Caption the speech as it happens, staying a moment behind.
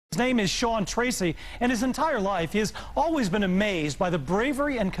His name is Sean Tracy, and his entire life he has always been amazed by the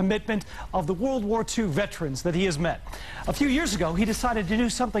bravery and commitment of the World War II veterans that he has met. A few years ago, he decided to do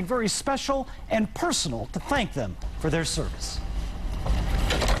something very special and personal to thank them for their service.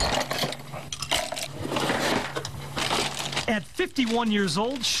 At 51 years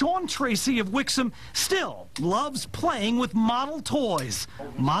old, Sean Tracy of Wixom still loves playing with model toys,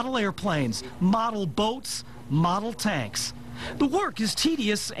 model airplanes, model boats, model tanks. The work is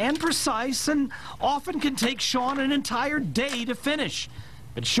tedious and precise and often can take Sean an entire day to finish.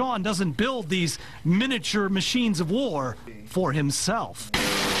 But Sean doesn't build these miniature machines of war for himself.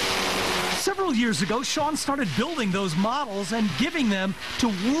 Several years ago, Sean started building those models and giving them to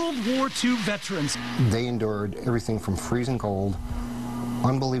World War II veterans. They endured everything from freezing cold,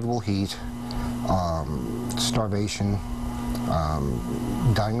 unbelievable heat, starvation,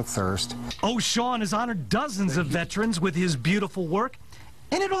 dying of thirst. Oh, Sean has honored dozens of veterans with his beautiful work,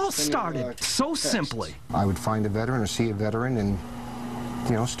 and it all started so simply. I would find a veteran or see a veteran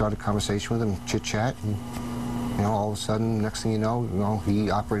and, start a conversation with him, chit-chat, and, all of a sudden, next thing you know, he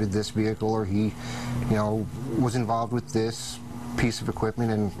operated this vehicle or he, was involved with this piece of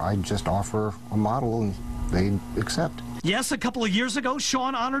equipment, and I'd just offer a model and they'd accept. Yes, a couple of years ago,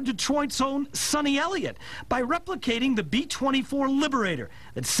 Sean honored Detroit's own Sonny Elliott by replicating the B-24 Liberator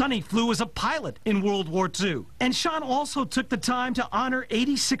that Sonny flew as a pilot in World War II. And Sean also took the time to honor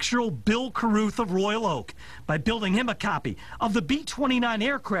 86-year-old Bill Carruth of Royal Oak by building him a copy of the B-29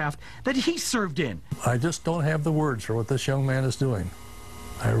 aircraft that he served in. I just don't have the words for what this young man is doing.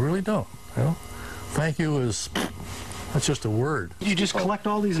 I really don't. Thank you is... that's just a word. You just collect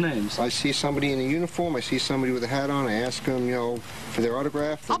all these names. I see somebody in a uniform, I see somebody with a hat on, I ask them, for their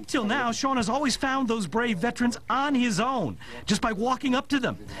autograph. Up till now, Sean has always found those brave veterans on his own, just by walking up to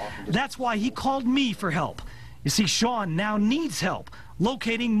them. That's why he called me for help. You see, Sean now needs help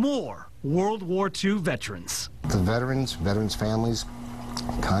locating more World War II veterans. The veterans families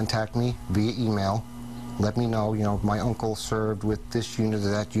contact me via email. Let me know, my uncle served with this unit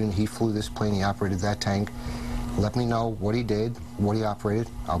or that unit, he flew this plane, he operated that tank. Let me know what he did, what he operated.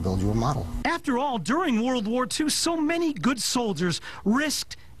 I'll build you a model. After all, during World War II, so many good soldiers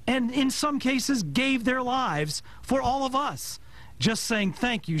risked and in some cases gave their lives for all of us. Just saying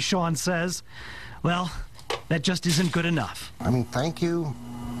thank you, Sean says, well, that just isn't good enough. I mean, thank you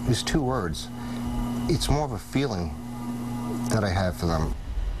is two words. It's more of a feeling that I have for them.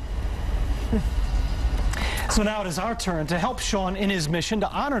 So now it is our turn to help Sean in his mission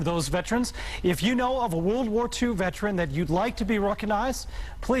to honor those veterans. If you know of a World War II veteran that you'd like to be recognized,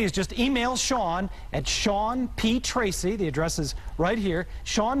 please just email Sean at Sean P. Tracy. The address is right here,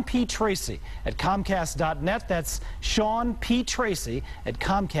 Sean P. Tracy at Comcast.net. That's Sean P. Tracy at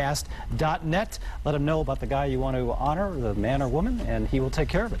Comcast.net. Let him know about the guy you want to honor, the man or woman, and he will take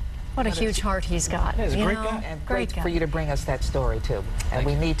care of it. What a huge heart he's got. He's a great guy. And great for you to bring us that story, too. And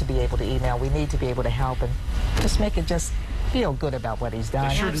we need to be able to email. We need to be able to help and just make it just feel good about what he's done.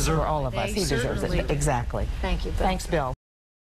 They sure deserve for all of us. He deserves it. Exactly. Thank you, Bill. Thanks, Bill.